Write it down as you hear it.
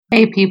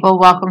Hey people,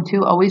 welcome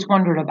to Always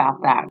Wondered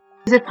About That.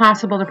 Is it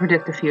possible to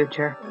predict the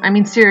future? I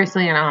mean,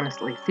 seriously and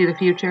honestly, see the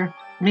future?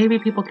 Maybe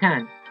people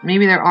can.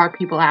 Maybe there are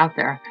people out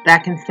there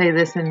that can say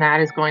this and that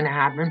is going to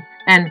happen,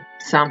 and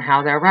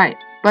somehow they're right.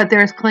 But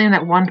there's claim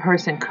that one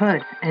person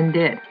could and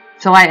did.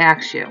 So I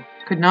ask you,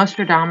 could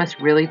Nostradamus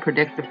really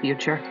predict the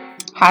future?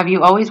 Have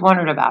you always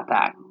wondered about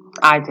that?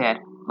 I did.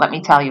 Let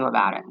me tell you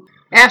about it.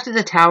 After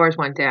the towers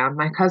went down,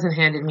 my cousin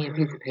handed me a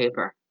piece of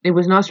paper. It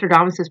was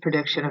Nostradamus'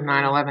 prediction of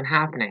 9/11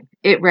 happening.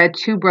 It read,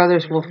 2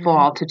 brothers will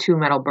fall to 2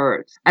 metal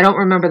birds. I don't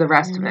remember the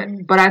rest of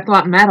it, but I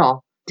thought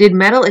metal. Did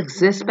metal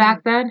exist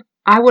back then?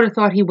 I would have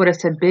thought he would have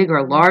said big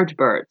or large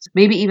birds,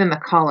 maybe even the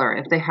color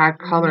if they had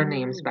color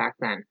names back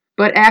then.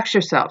 But ask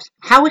yourselves,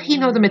 how would he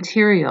know the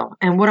material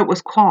and what it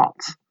was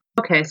called?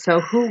 Okay, so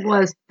who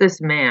was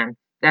this man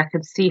that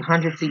could see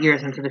hundreds of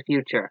years into the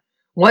future?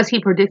 Was he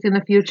predicting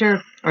the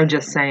future or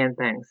just saying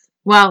things?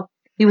 Well,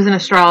 he was an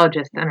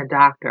astrologist and a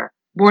doctor.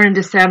 Born in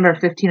December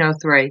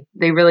 1503,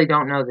 they really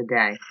don't know the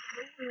day.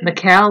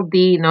 Michel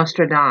de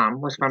Nostradam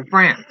was from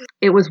France.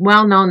 It was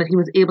well known that he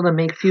was able to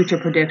make future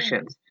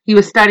predictions. He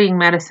was studying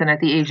medicine at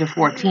the age of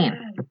 14.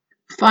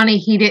 Funny,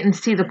 he didn't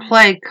see the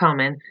plague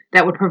coming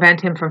that would prevent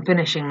him from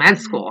finishing med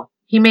school.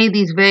 He made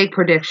these vague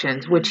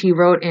predictions, which he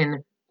wrote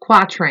in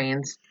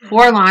quatrains,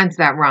 4 lines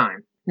that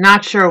rhyme.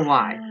 Not sure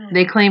why.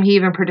 They claim he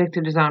even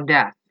predicted his own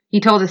death. He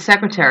told his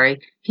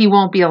secretary he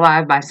won't be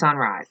alive by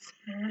sunrise.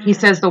 He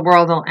says the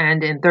world will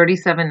end in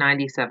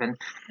 3797.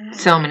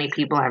 So many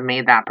people have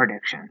made that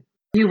prediction.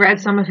 You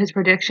read some of his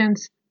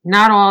predictions?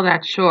 Not all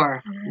that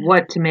sure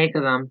what to make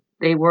of them.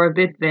 They were a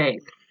bit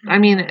vague. I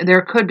mean,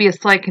 there could be a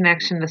slight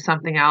connection to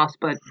something else,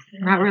 but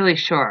not really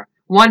sure.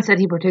 One said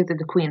he predicted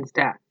the Queen's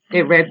death.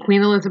 It read,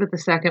 Queen Elizabeth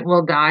II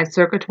will die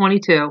circa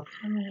 22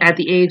 at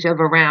the age of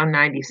around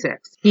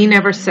 96. He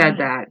never said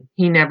that.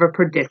 He never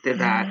predicted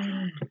that.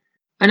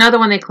 Another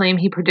one they claim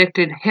he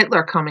predicted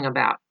Hitler coming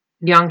about.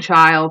 Young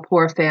child,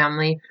 poor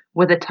family,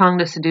 with a tongue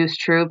to seduce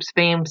troops,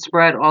 fame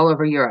spread all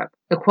over Europe.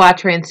 The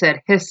quatrain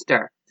said,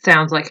 Hister.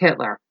 Sounds like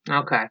Hitler.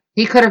 Okay.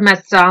 He could have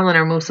met Stalin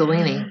or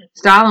Mussolini.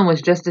 Stalin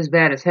was just as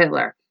bad as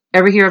Hitler.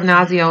 Ever hear of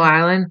Nazio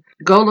Island?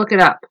 Go look it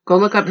up. Go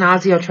look up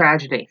Nazio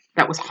tragedy.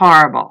 That was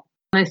horrible.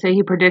 They say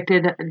he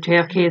predicted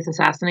JFK's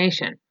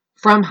assassination.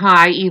 From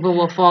high, evil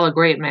will fall a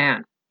great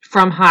man.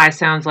 From high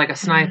sounds like a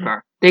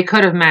sniper. They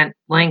could have meant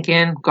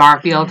Lincoln,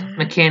 Garfield,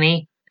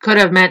 McKinney. Could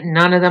have meant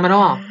none of them at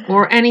all.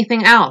 Or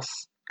anything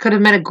else. Could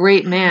have meant a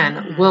great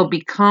man will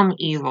become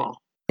evil.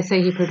 They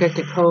say he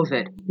predicted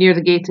COVID. Near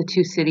the gates of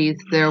 2 cities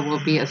there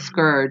will be a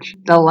scourge,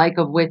 the like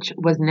of which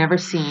was never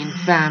seen,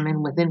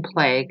 famine within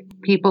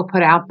plague, people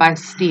put out by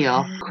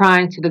steel,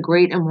 crying to the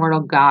great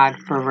immortal God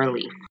for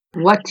relief.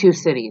 What 2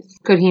 cities?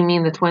 Could he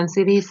mean the Twin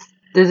Cities?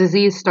 The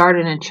disease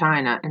started in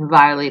China and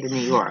violated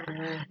New York,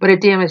 but it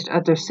damaged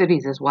other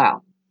cities as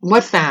well.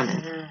 What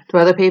famine?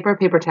 Toilet paper,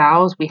 paper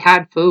towels? We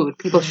had food.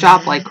 People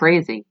shop like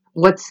crazy.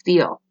 What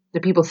steal? The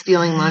people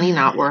stealing money,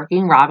 not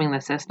working, robbing the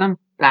system?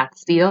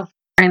 That's steal?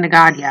 Praying to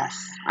God, yes.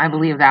 I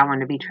believe that one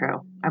to be true.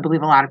 I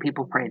believe a lot of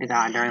people pray to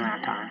God during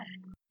that time.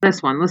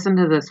 This one, listen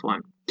to this one.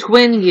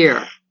 Twin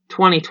year,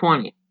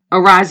 2020.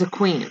 Arise a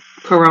queen,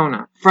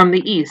 Corona. From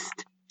the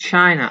east,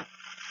 China.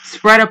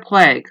 Spread a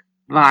plague,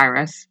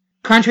 virus.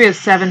 Country of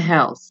 7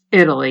 hills,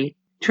 Italy.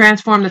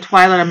 Transform the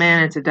twilight of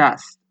man into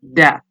dust,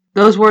 death.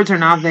 Those words are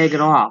not vague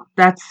at all.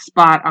 That's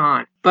spot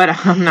on.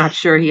 But I'm not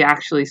sure he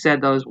actually said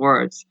those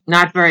words.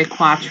 Not very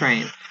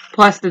quatrain.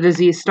 Plus, the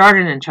disease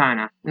started in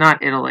China,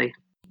 not Italy.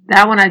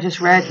 That one I just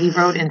read, he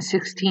wrote in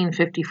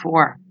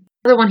 1654.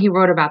 The other one he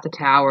wrote about the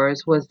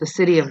towers was the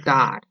city of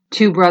God.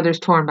 2 brothers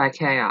torn by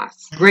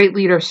chaos. Great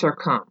leader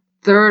succumb.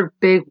 3rd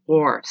big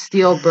war.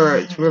 Steel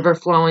birds, river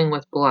flowing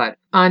with blood.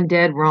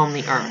 Undead roam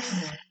the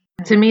earth.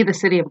 To me, the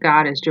city of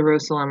God is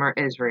Jerusalem or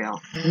Israel.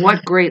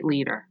 What great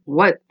leader.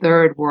 What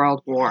 3rd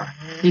World War.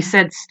 He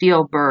said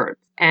steel birds.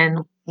 And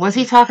was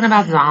he talking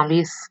about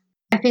zombies?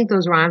 I think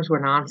those rhymes were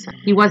nonsense.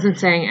 He wasn't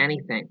saying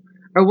anything.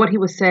 Or what he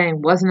was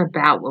saying wasn't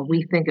about what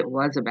we think it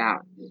was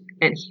about.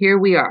 And here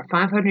we are,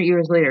 500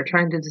 years later,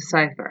 trying to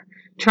decipher,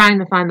 trying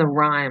to find the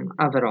rhyme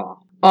of it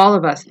all. All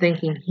of us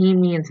thinking he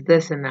means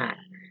this and that.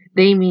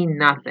 They mean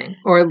nothing,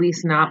 or at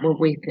least not what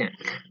we think.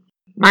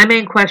 My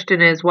main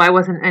question is, why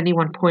wasn't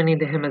anyone pointing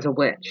to him as a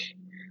witch?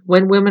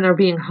 When women are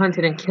being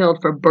hunted and killed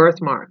for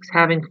birthmarks,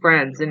 having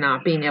friends, and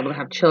not being able to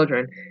have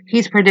children,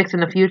 he's predicting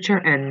the future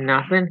and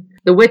nothing.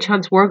 The witch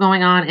hunts were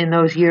going on in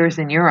those years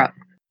in Europe.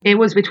 It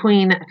was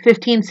between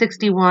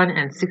 1561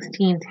 and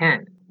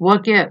 1610.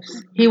 What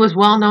gives? He was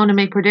well known to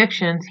make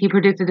predictions. He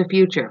predicted the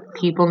future.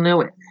 People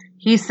knew it.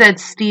 He said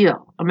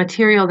steel, a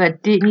material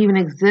that didn't even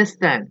exist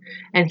then,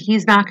 and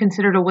he's not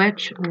considered a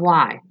witch?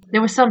 Why?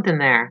 There was something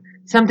there.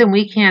 Something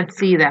we can't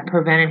see that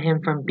prevented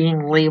him from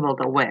being labeled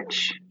a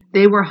witch.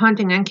 They were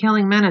hunting and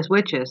killing men as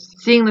witches.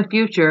 Seeing the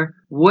future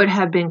would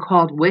have been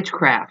called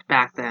witchcraft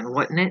back then,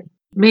 wouldn't it?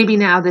 Maybe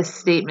now this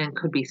statement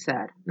could be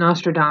said.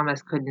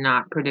 Nostradamus could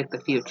not predict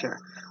the future.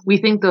 We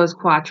think those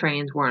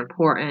quatrains were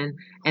important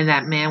and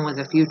that man was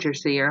a future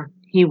seer.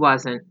 He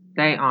wasn't.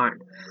 They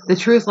aren't. The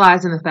truth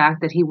lies in the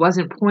fact that he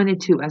wasn't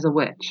pointed to as a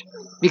witch,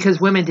 because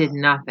women did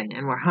nothing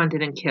and were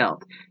hunted and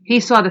killed. He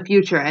saw the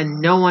future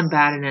and no one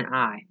batted an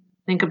eye.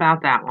 Think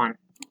about that one.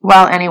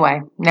 Well,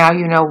 anyway, now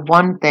you know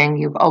one thing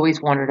you've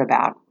always wondered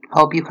about.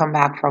 Hope you come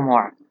back for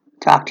more.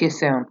 Talk to you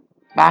soon.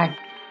 Bye.